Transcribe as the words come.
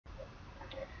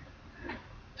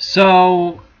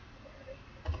So,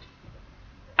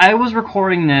 I was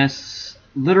recording this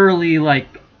literally like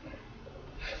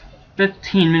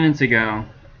 15 minutes ago.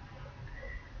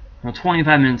 No,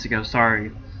 25 minutes ago,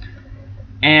 sorry.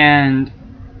 And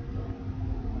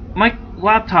my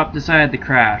laptop decided to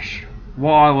crash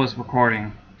while I was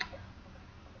recording.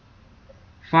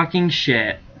 Fucking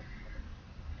shit.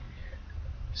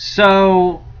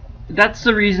 So, that's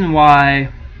the reason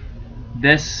why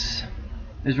this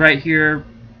is right here.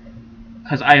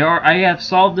 Because I have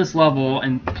solved this level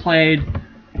and played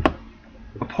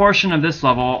a portion of this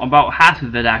level, about half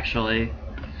of it actually.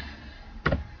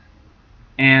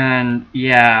 And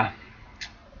yeah,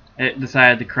 it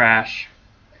decided to crash.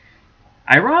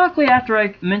 Ironically, after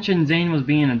I mentioned Zane was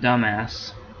being a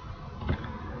dumbass.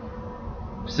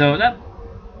 So that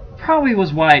probably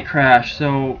was why it crashed.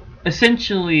 So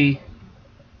essentially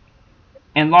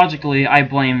and logically, I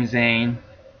blame Zane,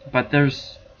 but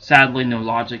there's sadly no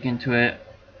logic into it,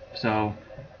 so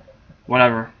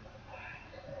whatever.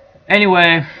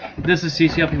 Anyway, this is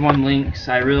CCLP1 Lynx.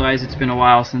 I realize it's been a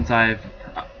while since I've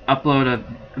uploaded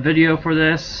a video for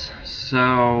this,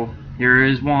 so here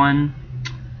is one.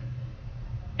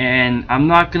 And I'm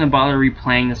not going to bother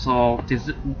replaying this all,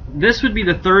 because this would be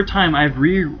the third time I've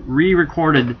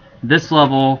re-recorded this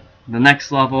level, the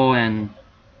next level, and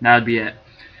that would be it.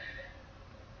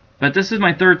 But this is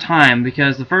my third time,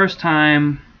 because the first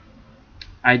time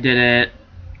I did it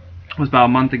was about a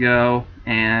month ago,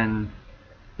 and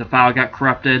the file got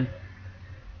corrupted.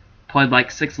 Played like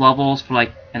 6 levels for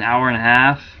like an hour and a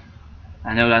half.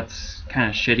 I know that's kind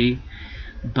of shitty,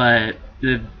 but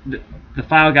the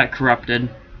file got corrupted.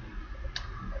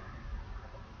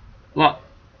 Well,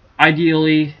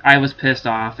 ideally, I was pissed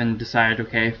off and decided,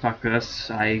 okay, fuck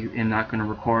this, I am not going to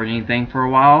record anything for a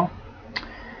while.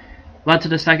 Led to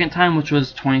the second time, which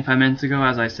was 25 minutes ago,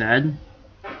 as I said.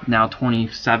 Now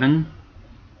 27,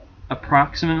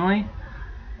 approximately.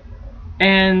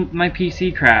 And my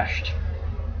PC crashed.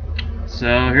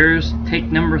 So here's take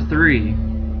number 3.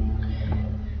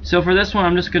 So for this one,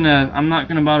 I'm not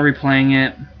gonna bother replaying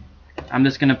it. I'm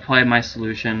just gonna play my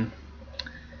solution.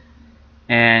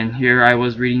 And here I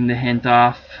was reading the hint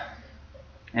off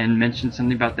and mentioned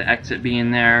something about the exit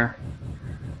being there.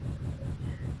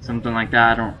 Something like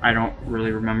that. I don't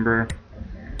really remember.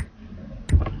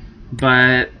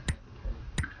 But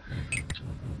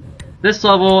this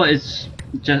level is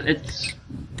it's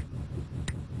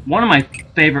one of my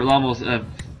favorite levels of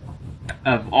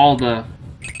all the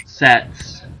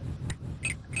sets.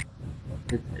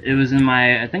 It was in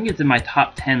I think it's in my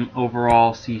top 10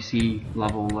 overall CC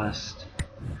level list.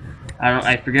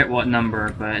 I forget what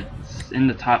number, but it's in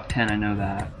the top 10, I know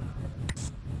that.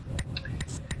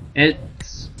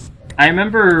 I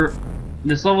remember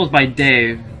this level is by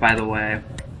Dave, by the way,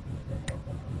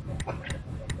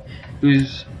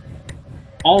 who's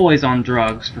always on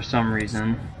drugs for some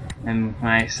reason. And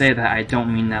when I say that, I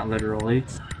don't mean that literally,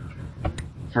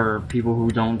 for people who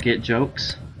don't get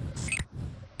jokes.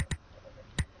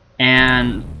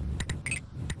 And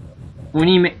when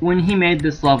he made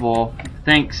this level,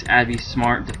 thanks Abby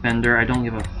Smart Defender, I don't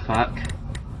give a fuck.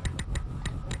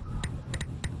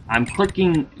 I'm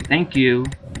clicking, thank you,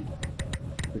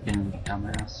 freaking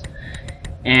dumbass.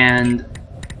 And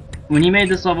when he made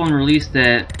this level and released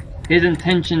it, his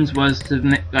intentions was to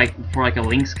make, for a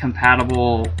Lynx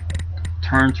compatible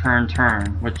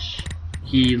turn, which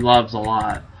he loves a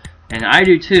lot, and I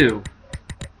do too.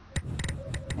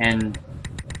 And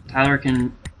Tyler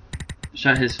can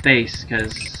shut his face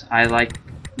because I like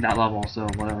that level, so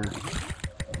whatever.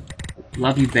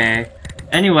 Love you, bae.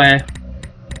 Anyway,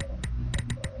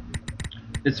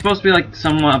 it's supposed to be like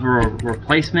somewhat of a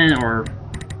replacement or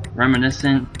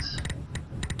reminiscent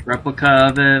replica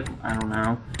of it. I don't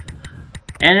know.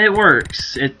 And it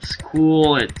works. It's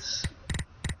cool. It's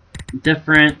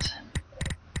different.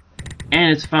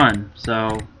 And it's fun.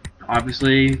 So,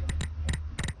 obviously,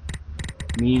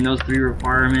 meeting those 3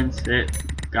 requirements, it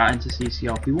got into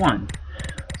CCLP1.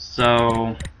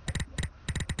 So,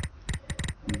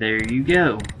 there you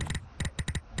go.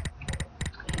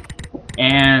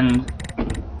 And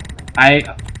I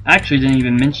actually didn't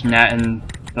even mention that in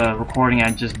the recording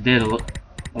I just did a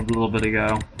little bit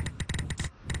ago.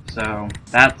 So,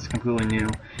 that's completely new.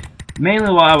 Mainly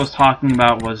what I was talking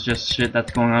about was just shit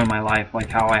that's going on in my life,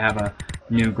 like how I have a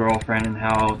new girlfriend and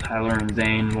how Tyler and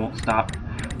Zane won't stop.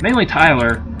 Mainly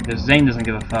Tyler, because Zane doesn't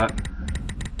give a fuck.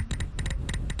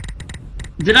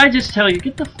 Did I just tell you,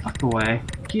 get the fuck away?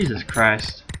 Jesus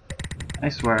Christ. I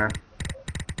swear.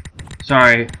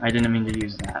 Sorry, I didn't mean to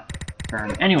use that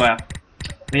term. Anyway,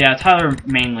 but yeah, Tyler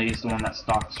mainly is the one that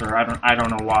stalks her. I don't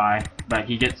know why, but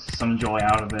he gets some joy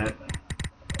out of it.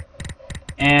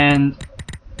 And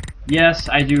yes,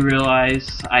 I do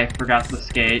realize I forgot the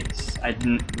skates. I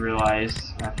didn't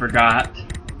realize. I forgot.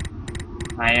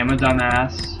 I am a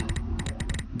dumbass.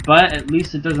 But at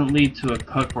least it doesn't lead to a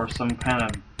cook or some kind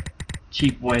of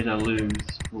cheap way to lose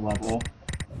the level.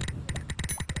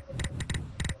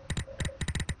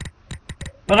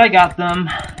 But I got them,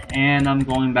 and I'm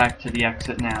going back to the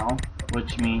exit now,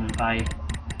 which means I...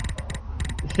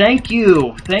 Thank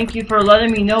you for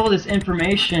letting me know this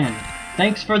information.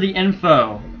 Thanks for the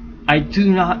info. I do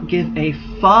not give a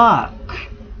fuck.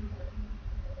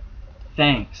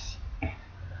 Thanks.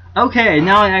 Okay,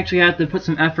 now I actually have to put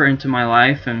some effort into my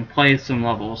life and play some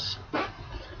levels.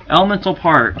 Elemental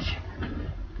Park.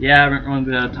 Yeah, I haven't run a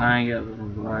bit of time. Get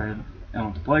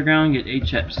Elemental Playground, get 8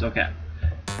 chips. Okay.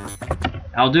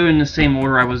 I'll do it in the same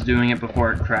order I was doing it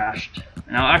before it crashed.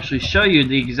 And I'll actually show you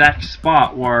the exact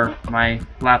spot where my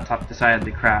laptop decided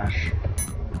to crash.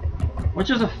 Which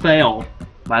is a fail,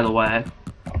 by the way.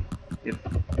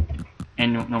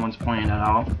 And no one's pointing that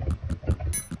out.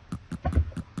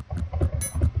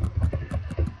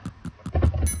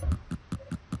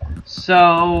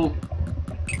 So,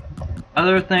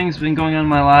 other things been going on in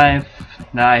my life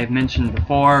that I've mentioned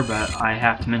before, but I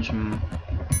have to mention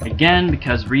again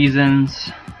because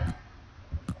reasons.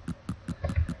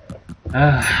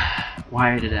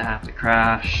 Why did it have to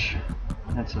crash?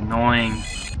 That's annoying.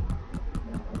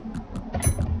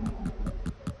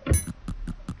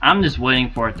 I'm just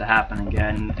waiting for it to happen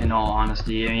again, in all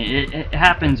honesty. I mean, it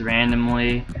happens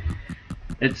randomly.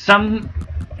 The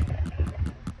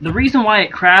reason why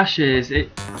it crashes, it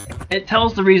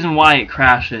tells the reason why it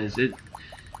crashes.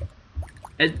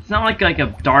 It's not like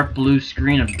a dark blue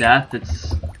screen of death.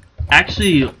 It's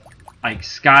actually like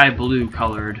sky blue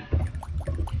colored,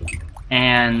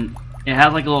 and it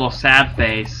has like a little sad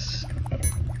face,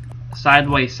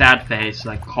 sideways sad face,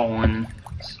 like colon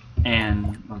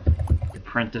and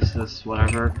parenthesis,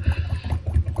 whatever,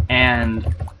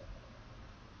 and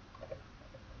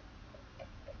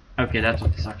okay, that's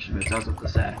what this actually is. That's what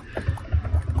this said.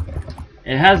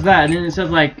 It has that, and then it says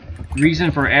like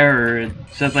reason for error. It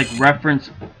says like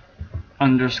reference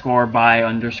underscore by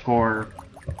underscore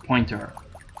pointer,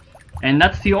 and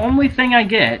that's the only thing I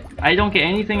get. I don't get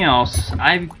anything else.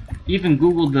 I've even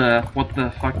googled what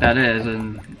the fuck that is,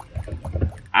 and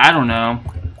I don't know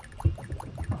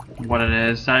what it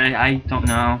is. I don't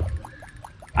know.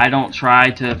 I don't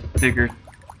try to figure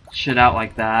shit out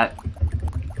like that,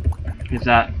 because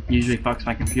that usually fucks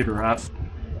my computer up.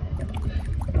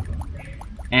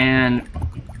 And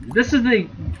this is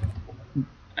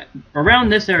around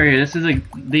this area, this is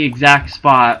the exact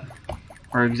spot,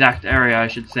 or exact area I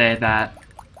should say, that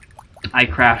I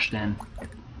crashed in.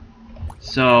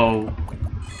 So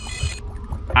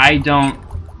I don't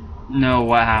know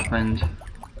what happened.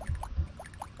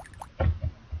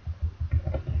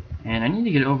 And I need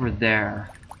to get over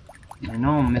there. I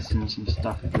know I'm missing some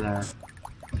stuff there.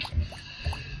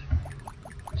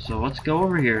 So let's go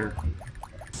over here.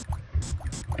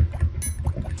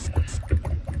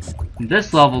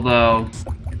 This level, though,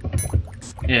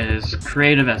 is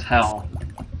creative as hell.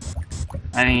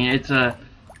 I mean, it's a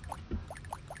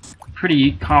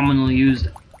pretty commonly used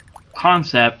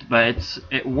concept, but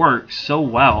it works so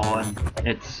well, and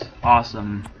it's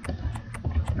awesome.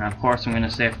 And of course, I'm going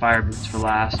to save fire boots for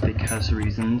last because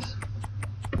reasons.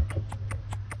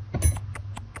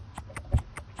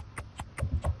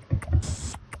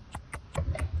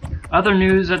 Other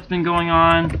news that's been going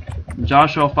on: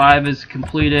 Joshua 5 is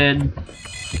completed.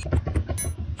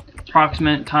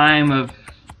 Approximate time of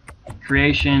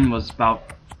creation was about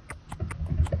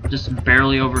just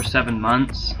barely over 7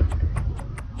 months.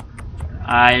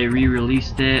 I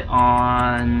re-released it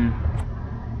on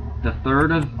the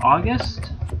 3rd of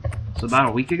August, so about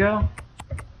a week ago.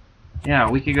 Yeah,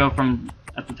 a week ago from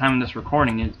at the time of this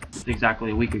recording. It's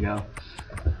exactly a week ago.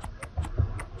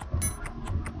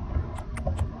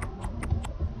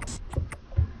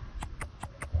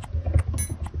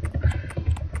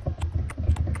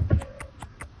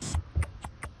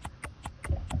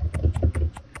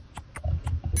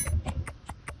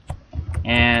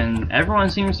 And everyone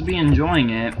seems to be enjoying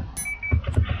it.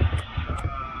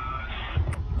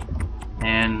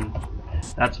 And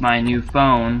that's my new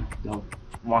phone, the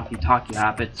walkie-talkie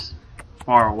app. It's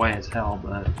far away as hell,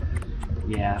 but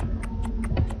yeah.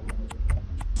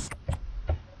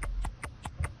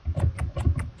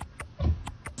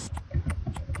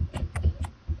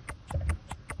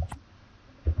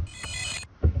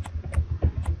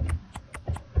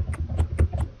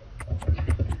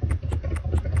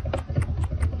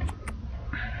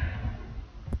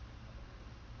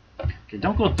 Okay,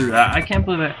 don't go through that. I can't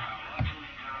believe it.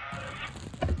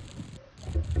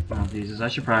 Oh, Jesus, I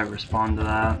should probably respond to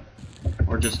that.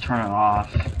 Or just turn it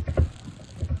off.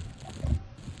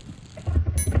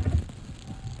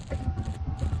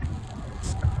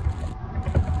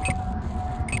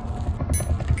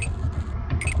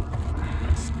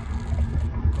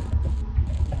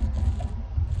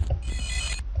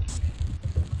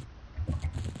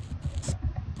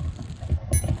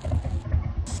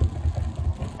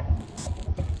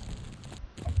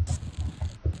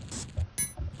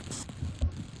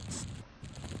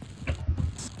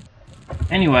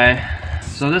 Anyway,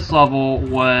 so this level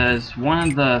was one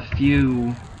of the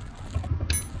few...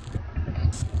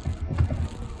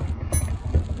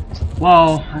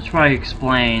 Well, I should probably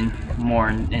explain more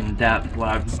in depth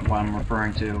what I'm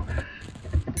referring to.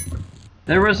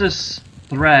 There was this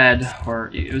thread, or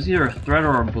it was either a thread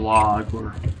or a blog,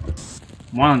 or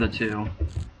one of the two,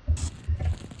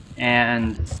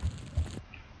 and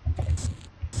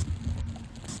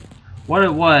what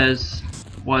it was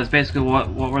basically what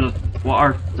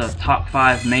are the top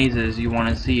 5 mazes you want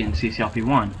to see in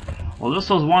CCLP1. Well, this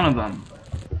was one of them,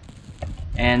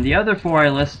 and the other 4 I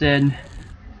listed,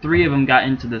 3 of them got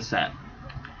into the set.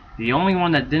 The only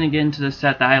one that didn't get into the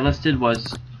set that I listed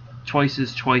was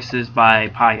Choices by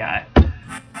Pie Guy.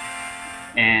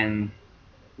 And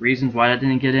reasons why that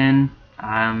didn't get in,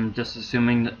 I'm just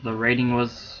assuming that the rating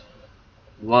was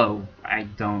low. I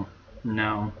don't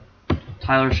know.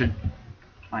 Tyler should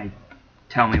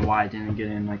tell me why it didn't get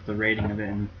in, like the rating of it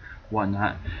and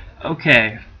whatnot.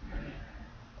 Okay.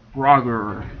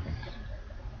 Brogger.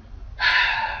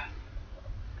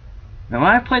 Now when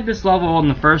I played this level in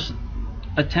the first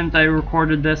attempt I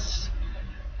recorded this,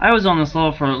 I was on this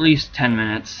level for at least 10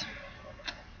 minutes.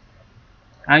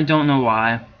 I don't know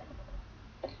why.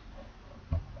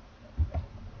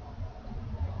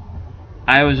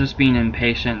 I was just being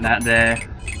impatient that day.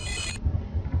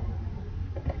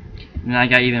 And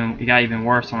it got even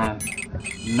worse on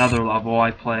another level I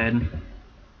played.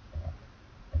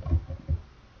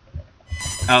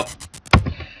 Oh.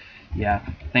 Yeah,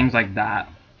 things like that.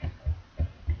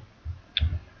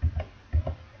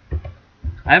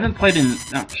 I haven't played in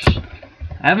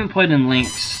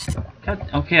Lynx.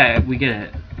 Okay, we get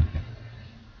it.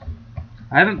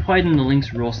 I haven't played in the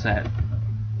Lynx rule set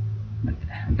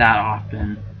that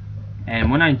often,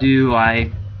 and when I do,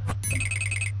 I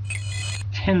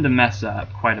tend to mess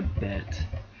up quite a bit.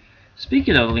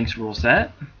 Speaking of the Lynx rule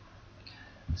set,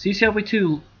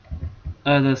 CCLP2,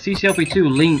 the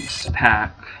CCLP2 Lynx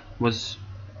pack was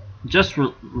just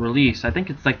released. I think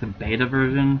it's like the beta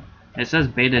version. It says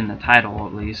beta in the title,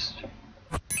 at least.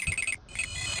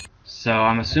 So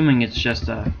I'm assuming it's just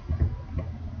a,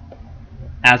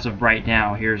 as of right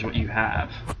now, here's what you have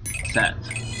set.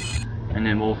 And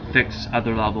then we'll fix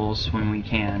other levels when we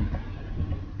can.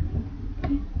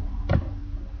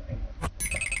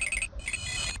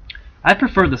 I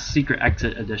prefer the secret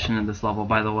exit edition of this level,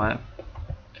 by the way.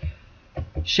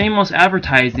 Shameless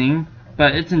advertising,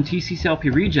 but it's in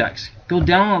TCCLP rejects. Go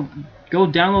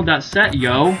download that set,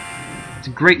 yo. It's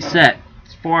a great set.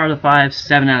 It's 4 out of 5,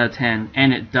 7 out of 10,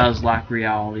 and it does lack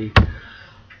reality.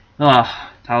 Ugh,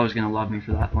 Tyler's gonna love me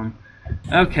for that one.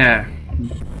 Okay,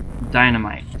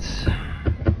 Dynamite.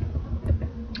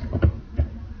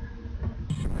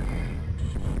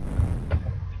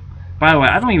 By the way,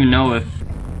 I don't even know if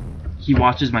he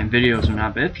watches my videos or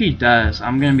not, but if he does,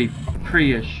 I'm gonna be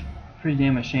pretty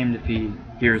damn ashamed if he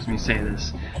hears me say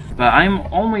this. But I'm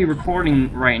only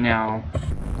recording right now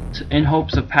in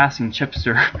hopes of passing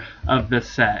Chipster of this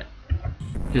set,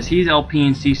 because he's LP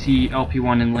and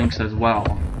CCLP1 and Lynx as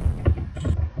well,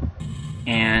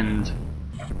 and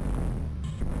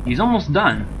he's almost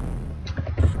done.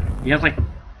 He has like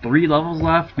 3 levels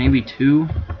left, maybe 2.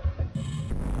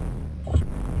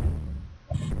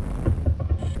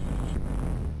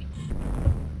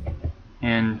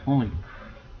 And holy,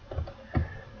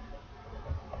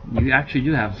 you actually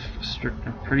do have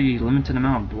a pretty limited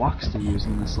amount of blocks to use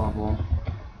in this level.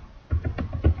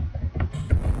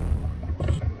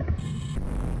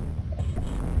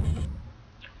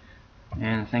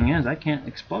 And the thing is, I can't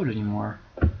explode anymore.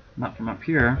 Not from up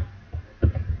here.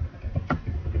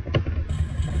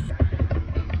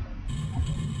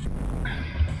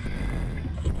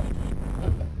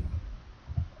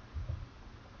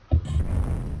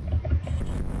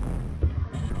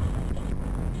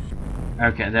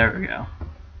 Okay, there we go.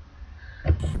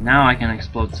 Now I can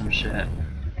explode some shit.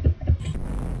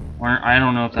 Or I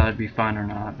don't know if that would be fun or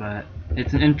not, but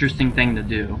it's an interesting thing to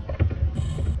do.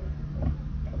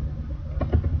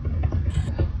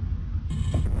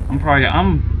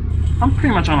 I'm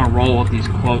pretty much on a roll with these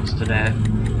quotes today.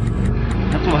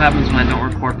 That's what happens when I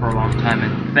don't record for a long time,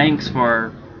 and thanks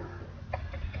for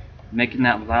making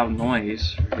that loud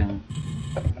noise. Freaking.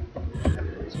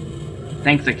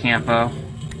 Thanks, Acampo.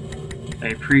 I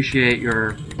appreciate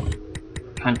your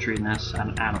countryness.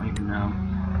 I don't even know.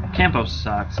 Campo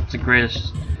sucks. It's the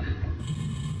greatest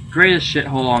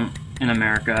shithole in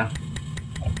America.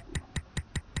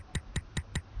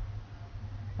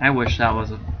 I wish that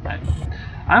was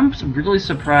I'm really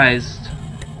surprised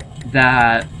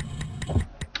that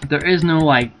there is no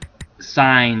like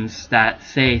signs that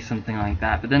say something like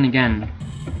that. But then again,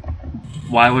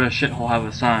 why would a shithole have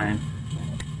a sign?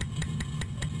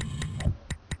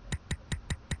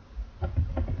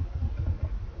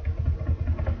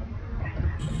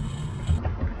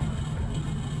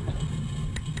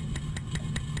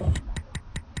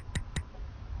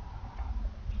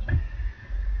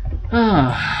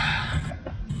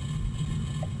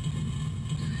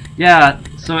 Yeah,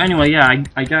 so anyway, yeah,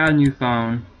 I got a new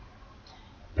phone,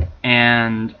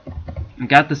 and I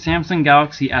got the Samsung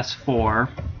Galaxy S4.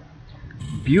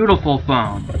 Beautiful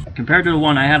phone. Compared to the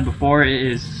one I had before, it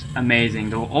is amazing.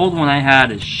 The old one I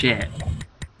had is shit.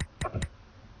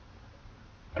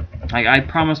 I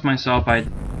promised myself I'd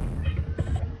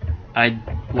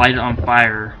light it on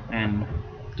fire and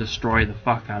destroy the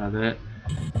fuck out of it.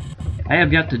 I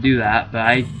have yet to do that, but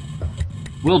I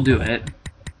will do it.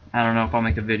 I don't know if I'll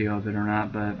make a video of it or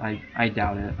not, but I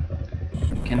doubt it.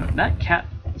 Can that cat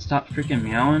stop freaking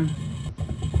meowing?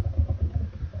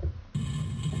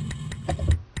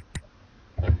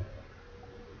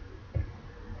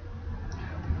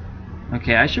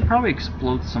 Okay, I should probably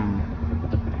explode some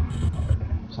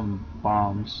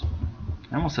bombs.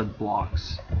 I almost said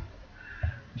blocks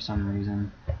for some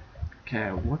reason. Okay,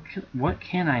 what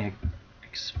can I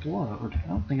explode? I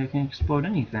don't think I can explode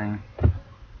anything.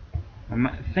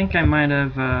 I think I might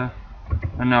have. Oh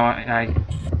no, I.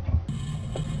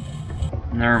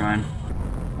 Never mind.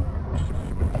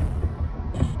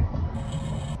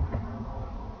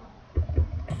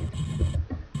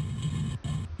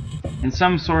 In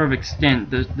some sort of extent,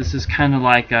 this is kind of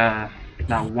like that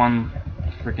one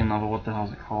freaking level. What the hell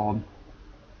is it called?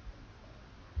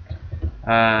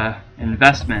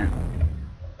 Investment.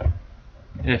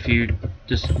 If you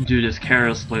just do this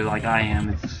carelessly, like I am,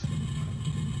 it's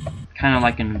kind of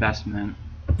like an investment.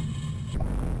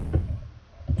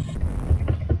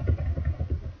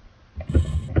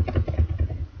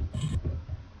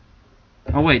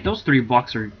 Oh wait, those 3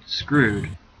 blocks are screwed.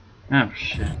 Oh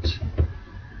shit.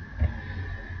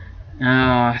 Oh,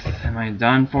 am I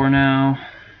done for now?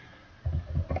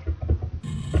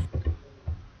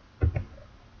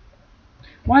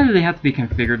 Why do they have to be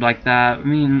configured like that? I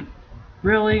mean,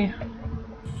 really?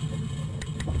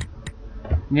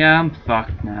 Yeah, I'm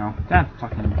fucked now. That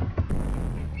fucking...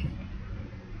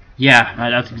 Yeah,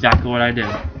 that's exactly what I did.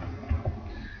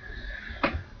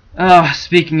 Oh,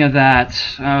 speaking of that,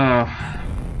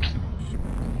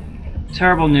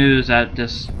 terrible news that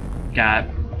just got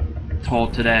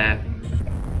told today.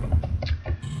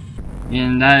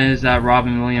 And that is that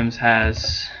Robin Williams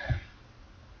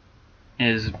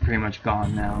is pretty much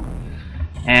gone now.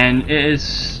 And it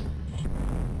is...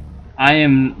 I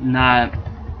am not...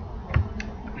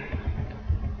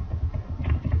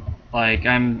 Like,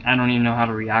 I don't even know how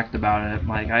to react about it.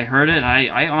 Like, I heard it,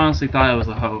 I honestly thought it was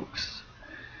a hoax.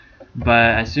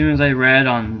 But as soon as I read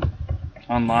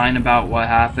online about what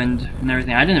happened and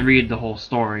everything, I didn't read the whole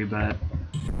story, but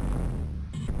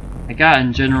I got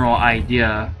a general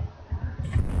idea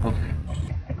of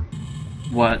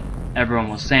what everyone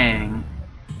was saying.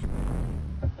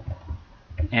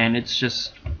 And it's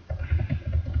just...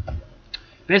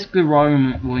 Basically,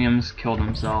 Robin Williams killed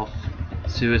himself.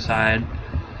 Suicide.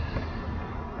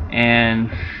 And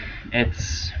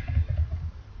it's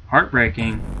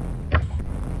heartbreaking.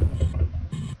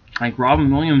 Like, Robin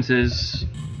Williams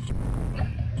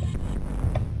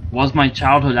was my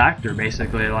childhood actor,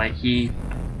 basically. Like, he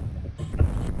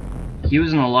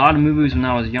was in a lot of movies when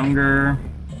I was younger,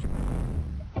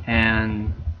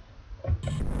 and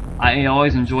I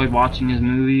always enjoyed watching his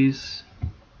movies.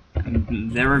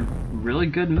 They were really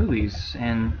good movies,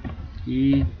 and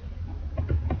he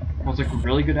was like a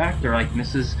really good actor. Like,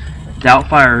 Mrs.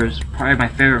 Doubtfire is probably my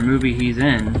favorite movie he's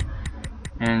in.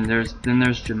 And there's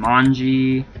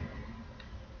Jumanji.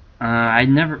 I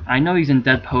know he's in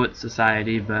Dead Poets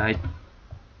Society, but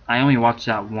I only watched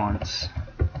that once,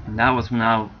 and that was when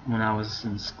I was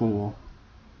in school.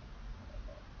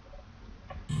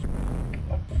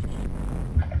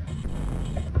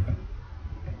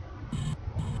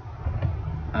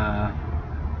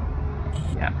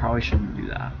 Yeah, probably shouldn't do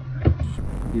that.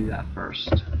 Do that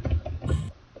first.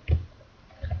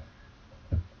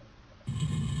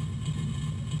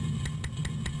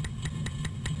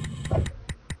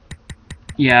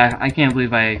 Yeah, I can't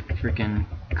believe I freaking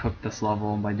cooked this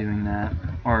level by doing that,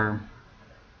 or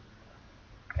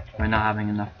by not having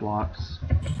enough blocks.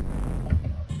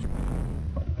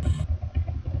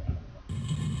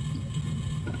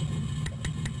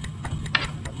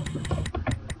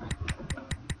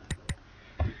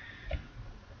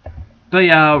 But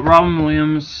yeah, Robin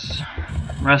Williams,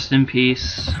 rest in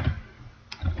peace,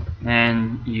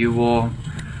 and you will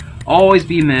always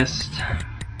be missed.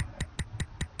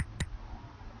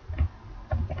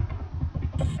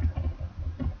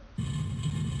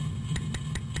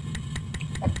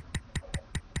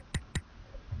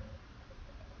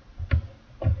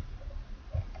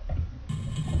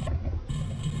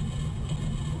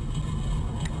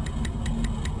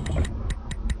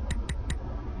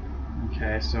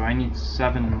 Okay, so I need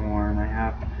 7 more, and I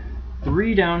have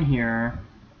 3 down here.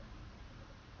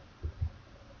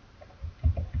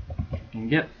 I can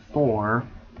get 4.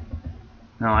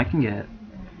 No, I can get...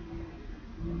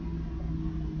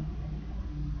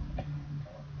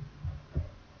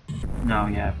 No,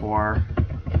 yeah, 4.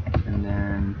 And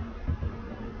then...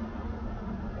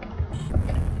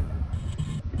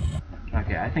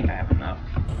 Okay, I think I have enough.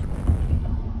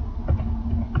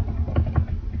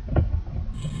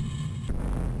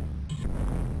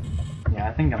 Yeah,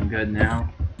 I think I'm good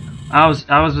now. I was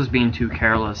just being too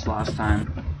careless last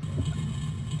time.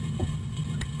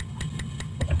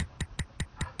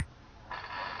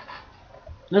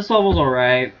 This level's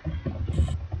alright.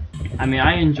 I mean,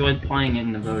 I enjoyed playing it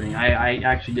in the voting. I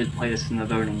actually did play this in the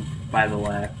voting, by the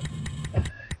way.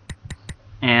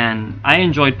 And I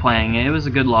enjoyed playing it. It was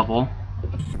a good level.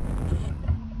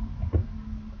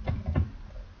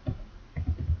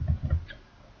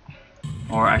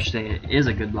 Or I should say, it is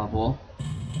a good level.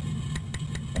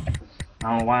 I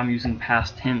don't know why I'm using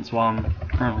past tense while I'm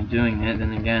currently doing it.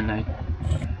 Then again, I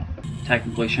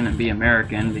technically shouldn't be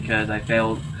American because I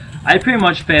failed. I pretty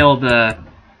much failed that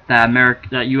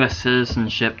U.S.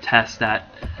 citizenship test.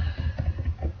 That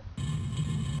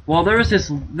well, there was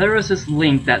this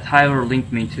link that Tyler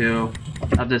linked me to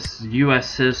of this U.S.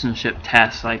 citizenship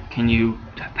test. Like, can you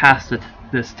pass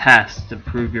this test to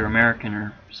prove you're American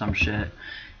or some shit?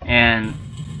 And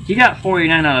he got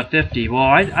 49 out of 50. Well,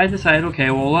 I decided,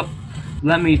 okay, well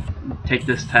let me take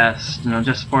this test, you know,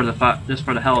 just for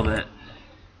the hell of it.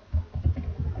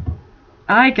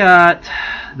 I got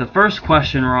the first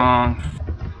question wrong,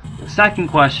 the second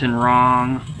question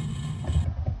wrong,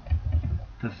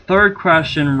 the third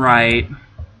question right,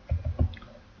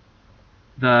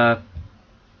 the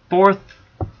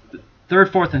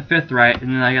third, fourth, and fifth right,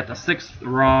 and then I got the 6th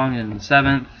wrong and the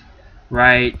 7th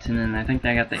right, and then I think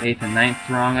I got the 8th and 9th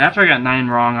wrong. After I got 9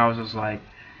 wrong, I was just like,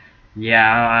 yeah,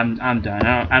 I'm done.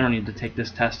 I don't need to take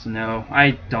this test to know.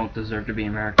 I don't deserve to be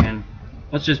American.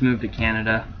 Let's just move to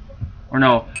Canada. Or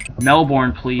no,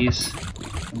 Melbourne, please.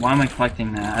 Why am I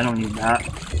collecting that? I don't need that.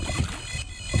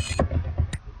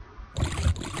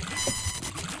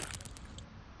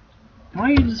 Why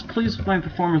are you displeased with my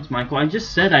performance, Michael? I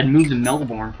just said I'd move to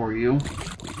Melbourne for you.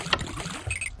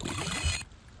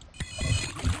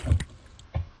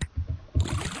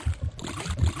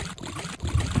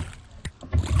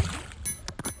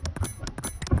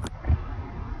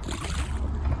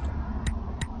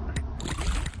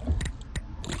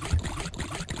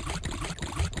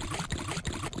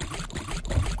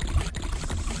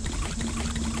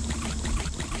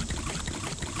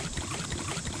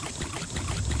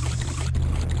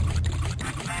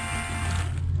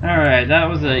 Alright, that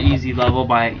was an easy level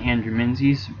by Andrew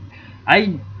Menzies.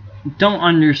 I don't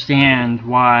understand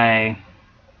why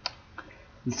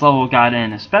this level got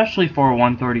in, especially for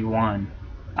 131.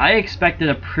 I expected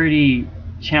a pretty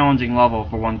challenging level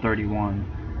for 131.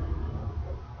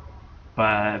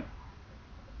 But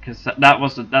because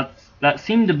that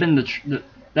seemed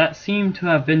to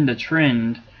have been the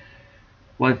trend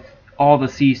with all the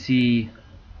CC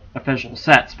official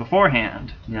sets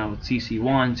beforehand. You know, with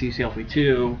CC1,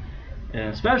 CCLP2,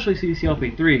 and especially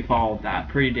CCLP3 followed that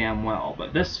pretty damn well.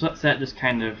 But this set just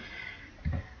kind of,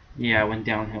 yeah, went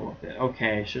downhill with it.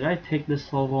 Okay, should I take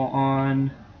this level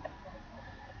on?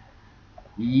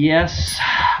 Yes,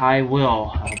 I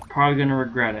will. I'm probably gonna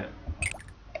regret it.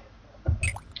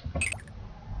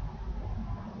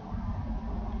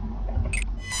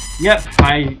 Yep,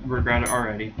 I regret it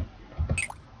already.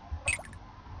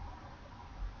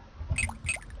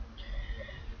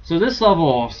 So this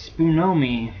level,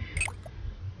 Spumoni,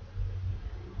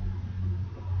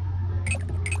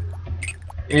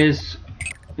 is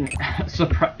it's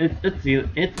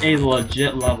a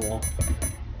legit level.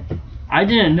 I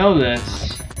didn't know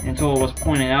this until it was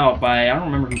pointed out by, I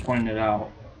don't remember who pointed it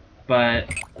out, but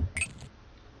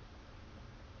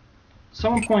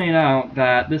someone pointed out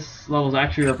that this level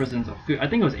actually represents a food. I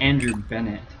think it was Andrew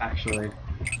Bennett, actually.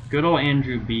 Good old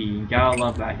Andrew B. Gotta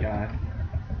love that guy.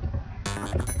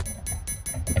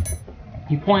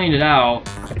 He pointed it out,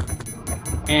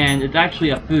 and it's actually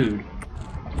a food,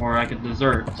 or like a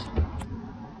dessert.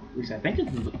 At least I think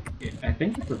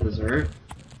it's a dessert.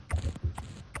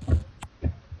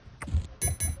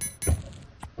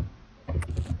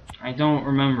 I don't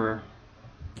remember.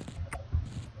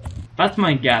 That's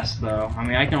my guess, though. I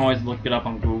mean, I can always look it up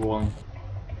on Google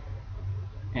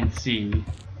and see.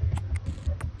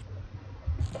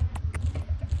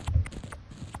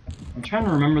 I'm trying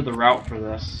to remember the route for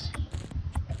this.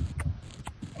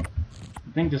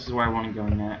 I think this is where I want to go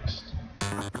next.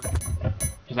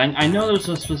 Because I know there's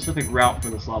a specific route for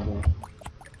this level.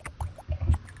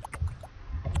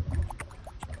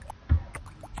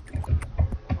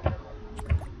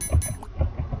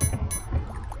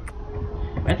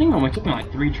 I think it only took me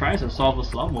like 3 tries to solve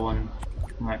this level when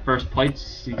I first played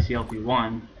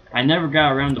CCLP1. I never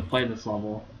got around to play this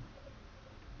level.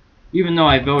 Even though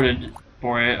I voted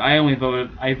for it, I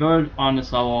voted on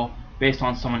this level based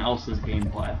on someone else's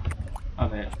gameplay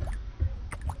of it.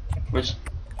 Which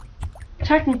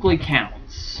technically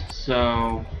counts,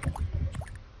 so...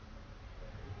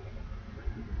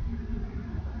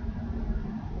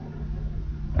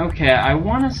 Okay, I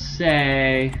want to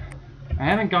say... I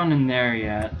haven't gone in there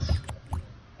yet.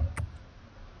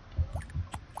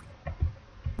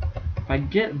 If I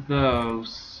get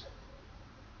those,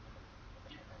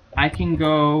 I can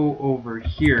go over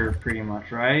here pretty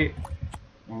much, right?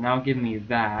 And that'll give me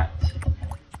that.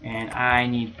 And I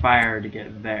need fire to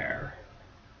get there.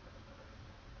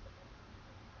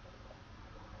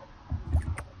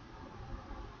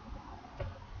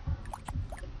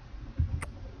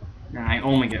 And I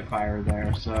only get fire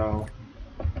there, so...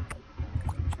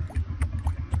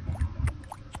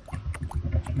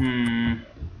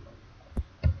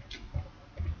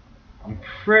 I'm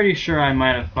pretty sure I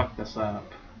might have fucked this up.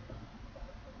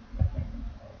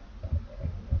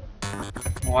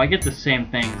 Well, I get the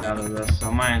same things out of this, so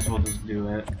I might as well just do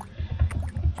it.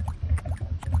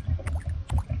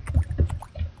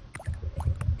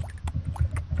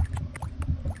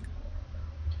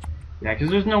 Yeah, because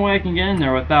there's no way I can get in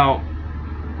there without...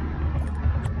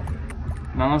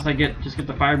 Unless I just get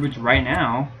the fire boots right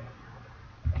now.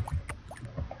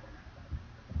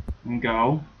 And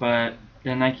go, but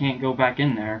then I can't go back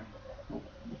in there.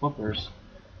 Flippers.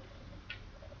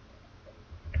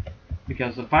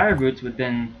 Because the fire boots would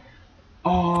then...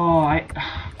 Oh,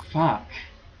 fuck.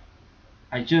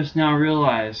 I just now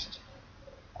realized.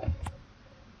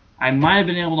 I might have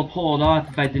been able to pull it off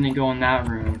if I didn't go in that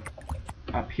room.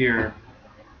 Up here.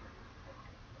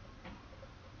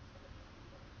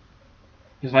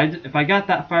 Because if I got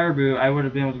that fire boot, I would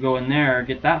have been able to go in there,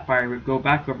 get that fire boot, go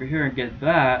back over here and get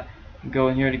that, and go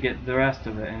in here to get the rest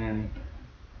of it, and then...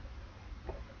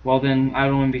 Well then, I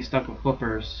would only be stuck with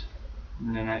flippers.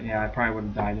 And then, I probably would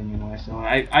have died anyway, so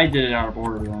I did it out of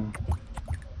order then.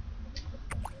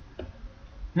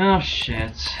 Oh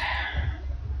shit.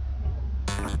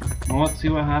 Well, let's see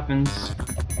what happens.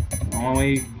 The only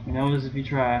way you know is if you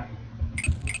try.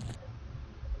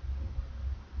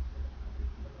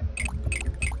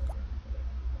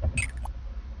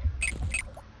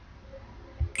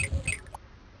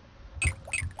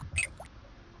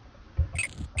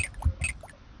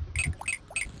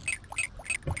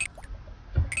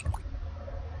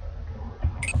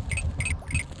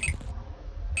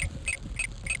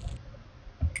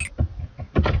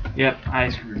 Yep, I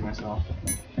screwed myself.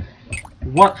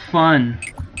 What fun!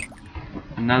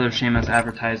 Another shameless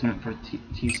advertisement for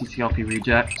CCLP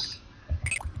rejects.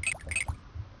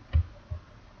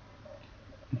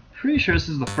 I'm pretty sure this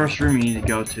is the first room you need to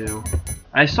go to.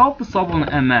 I solved this level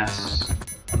in MS,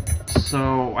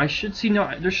 so I should see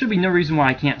there should be no reason why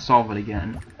I can't solve it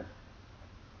again.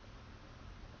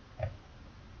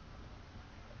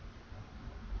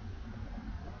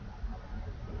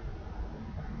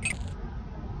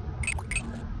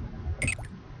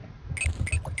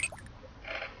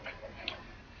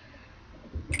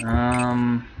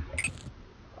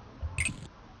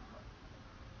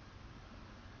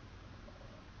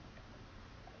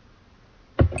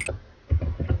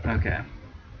 Okay.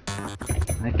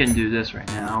 I can do this right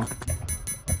now.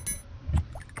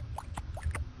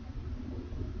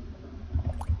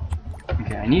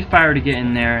 Okay, I need fire to get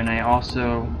in there, and I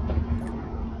also...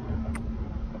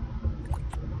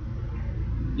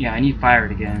 Yeah, I need fire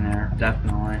to get in there,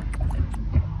 definitely.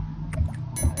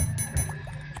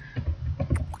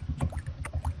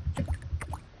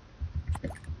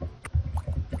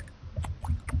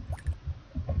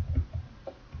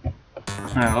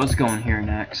 Alright, let's go in here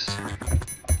next.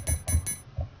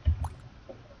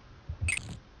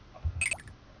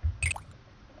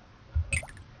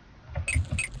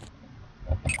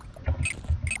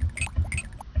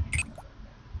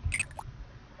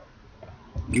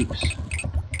 Oops.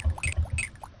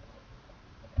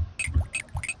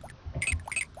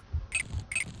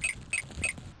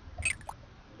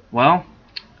 Well,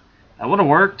 that would have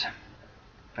worked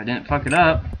if I didn't fuck it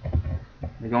up.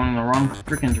 They're going in the wrong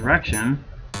freaking direction.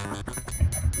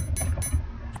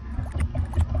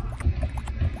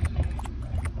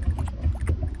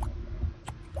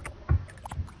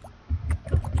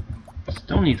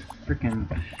 Still need freaking.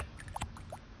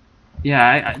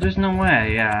 Yeah, there's no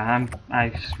way. Yeah,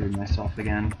 I screwed myself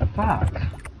again. Fuck.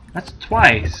 That's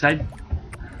twice.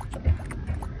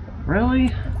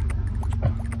 Really?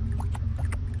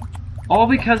 All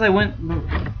because I went.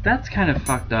 That's kind of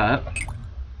fucked up.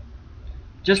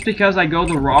 Just because I go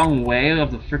the wrong way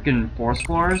of the freaking force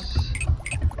floors.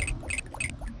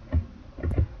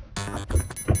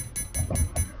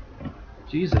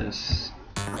 Jesus.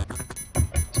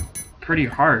 Pretty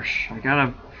harsh. I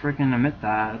gotta freaking admit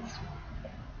that.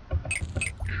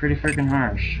 It's pretty freaking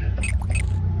harsh.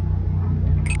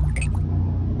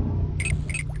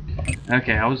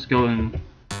 Okay, I was going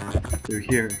through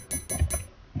here.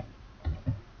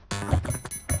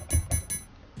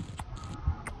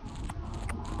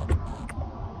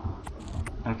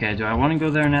 Okay, do I want to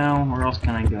go there now? Where else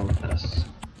can I go with this?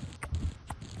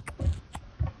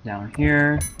 Down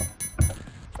here.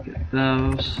 Get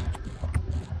those.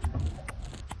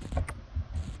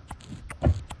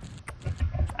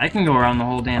 I can go around the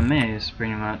whole damn maze,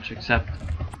 pretty much, except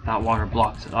that water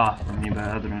blocks it off for me, but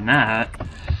other than that...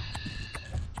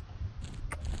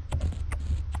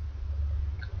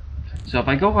 So if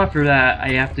I go after that,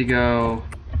 I have to go...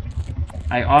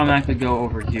 I automatically go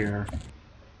over here.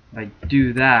 If I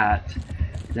do that,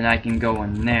 then I can go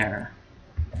in there.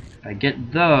 If I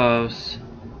get those,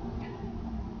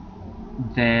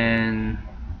 then...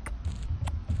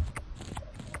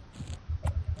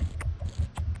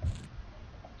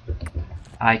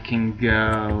 I can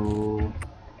go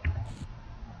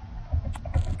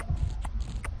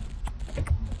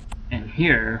in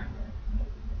here,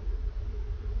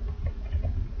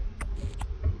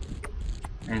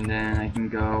 and then I can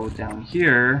go down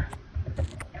here,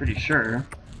 pretty sure,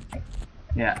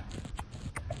 yeah,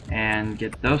 and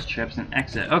get those chips and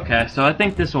exit. Okay, so I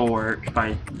think this will work if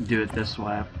I do it this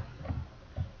way.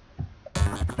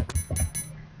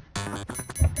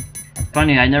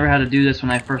 Funny, I never had to do this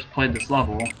when I first played this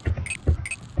level.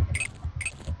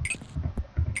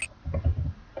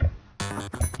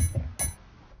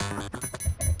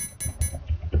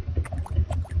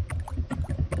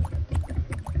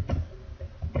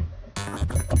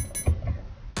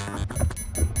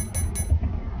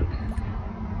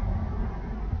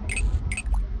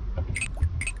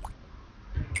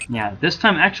 Yeah, this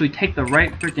time actually take the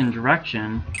right freaking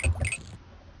direction.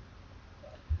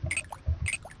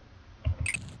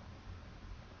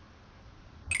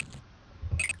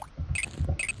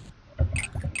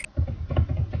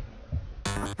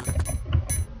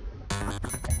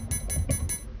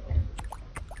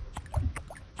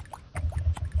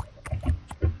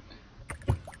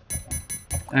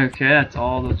 Okay, that's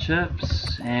all the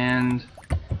chips, and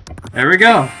there we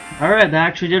go. Alright, that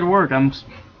actually did work. I'm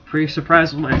pretty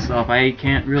surprised with myself. I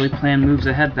can't really plan moves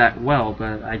ahead that well,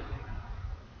 but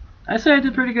I say I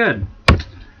did pretty good.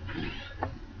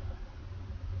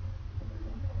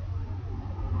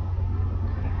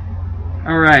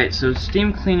 Alright, so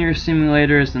Steam Cleaner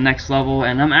Simulator is the next level,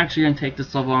 and I'm actually going to take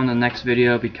this level on the next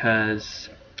video because,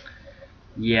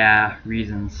 yeah,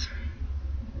 reasons.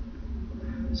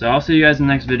 So I'll see you guys in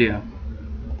the next video.